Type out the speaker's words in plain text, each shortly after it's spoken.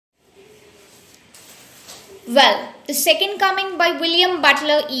Well, the second coming by William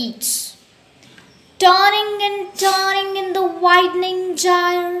Butler Yeats. Turning and turning in the widening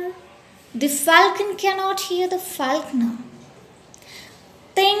gyre, the falcon cannot hear the falconer.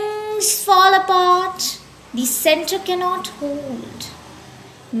 Things fall apart, the center cannot hold.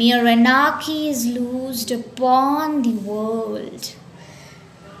 Mere anarchy is loosed upon the world.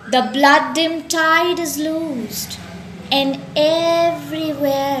 The blood-dimmed tide is loosed, and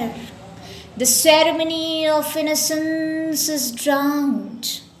everywhere the ceremony of innocence is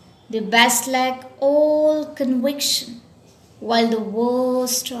drowned. The best lack all conviction, while the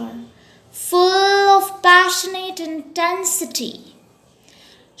worst are full of passionate intensity.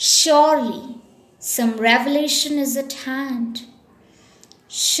 Surely some revelation is at hand.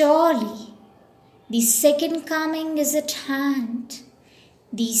 Surely the second coming is at hand.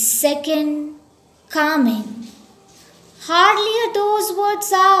 The second coming. Hardly are those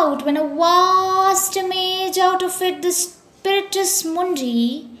words out when a vast image out of it, the Spiritus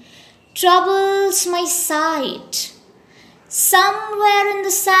Mundi, troubles my sight. Somewhere in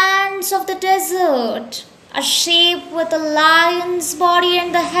the sands of the desert, a shape with a lion's body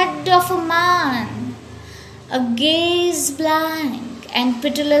and the head of a man, a gaze blank and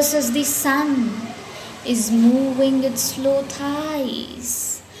pitiless as the sun, is moving its slow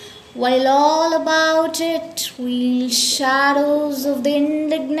thighs, while all about it wheel shadows of the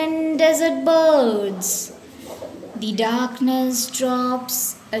indignant desert birds. The darkness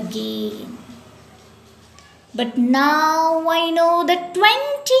drops again. But now I know that 20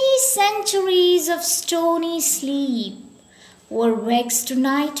 centuries of stony sleep were vexed to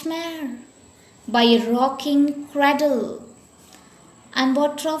nightmare by a rocking cradle. And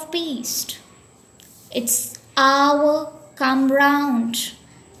what of beast? Its hour come round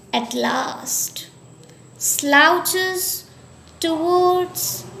at last, slouches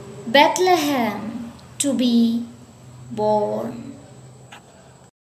towards Bethlehem to be born.